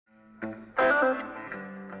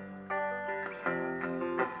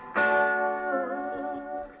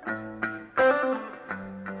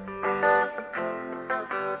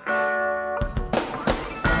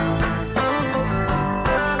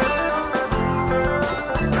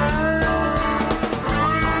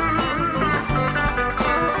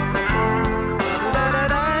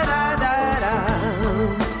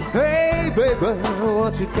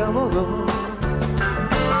won't you come along?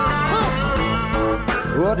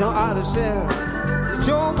 What don't I understand? It's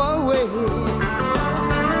on my way.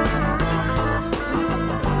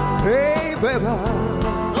 Hey, baby.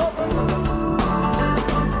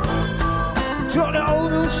 You're the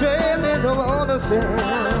only shame in the understand.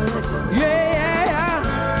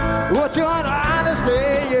 Yeah, what you want to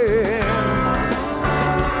understand, yeah.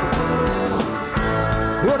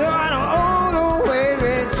 What do I know all the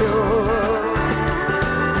way to?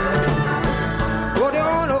 What do you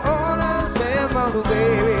want to understand, my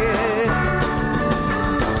baby?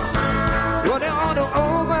 What do you want to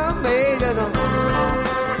own my maiden?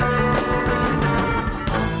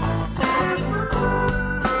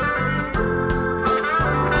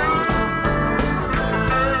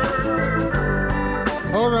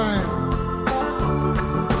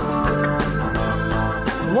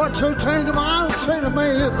 What you think about saying to me,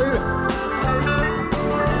 baby?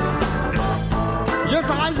 Yes,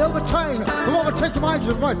 I love a thing. I want to take my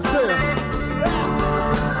just myself.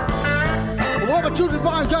 I want to do the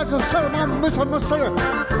body, got to say my mission myself.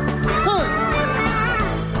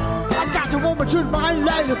 I got to want to do my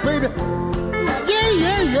lady, baby.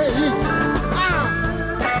 Yeah.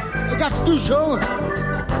 I got to do so.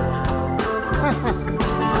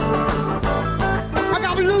 I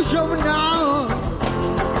got to do so now.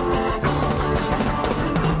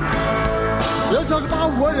 This is my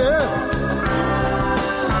way.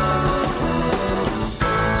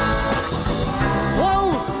 Whoa!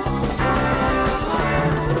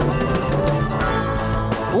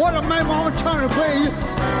 What a man, mama trying to be.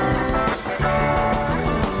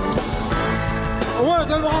 What a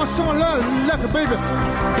good mama, someone like a baby.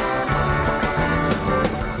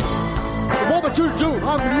 What would you do?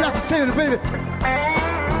 I'm like to say to the baby.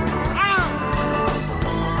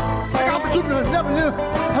 I got to never live.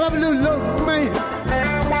 Have a little love for me.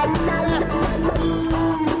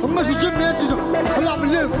 I must have Jimmy Anderson. I love a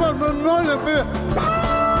little fun for another bit.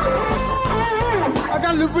 I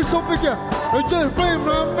got a little bit so big here. I just play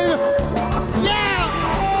around, baby. Yeah!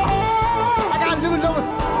 I got a little love.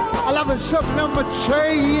 I love it something on my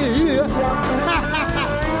chair.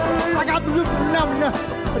 I got a little number.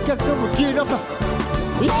 I got to get up.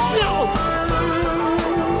 Yo!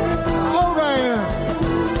 All right.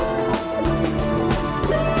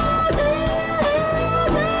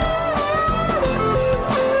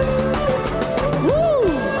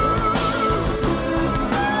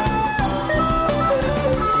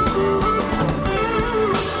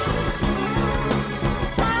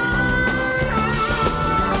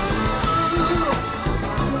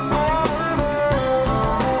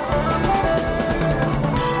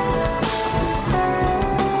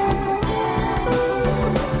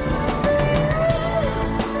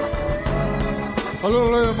 A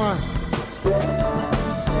little later, man.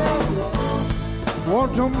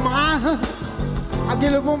 Want to mind? I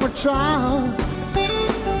get a woman child.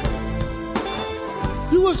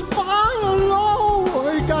 You was fine alone.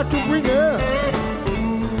 You got to bring it.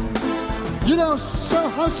 You know,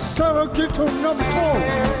 so get to number 2.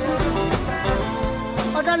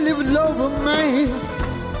 I got to live with love, man.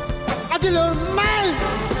 I get a little man.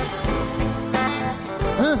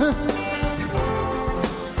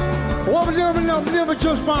 What we never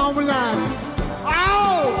just found my line.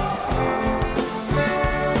 Ow!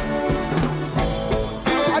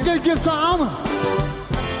 I gotta get some.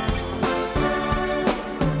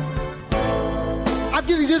 I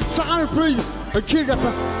gotta get some for you. A kid up.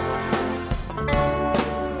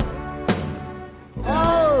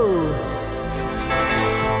 Oh!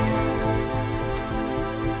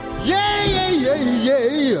 Yeah!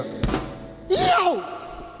 Yo!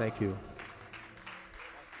 Thank you.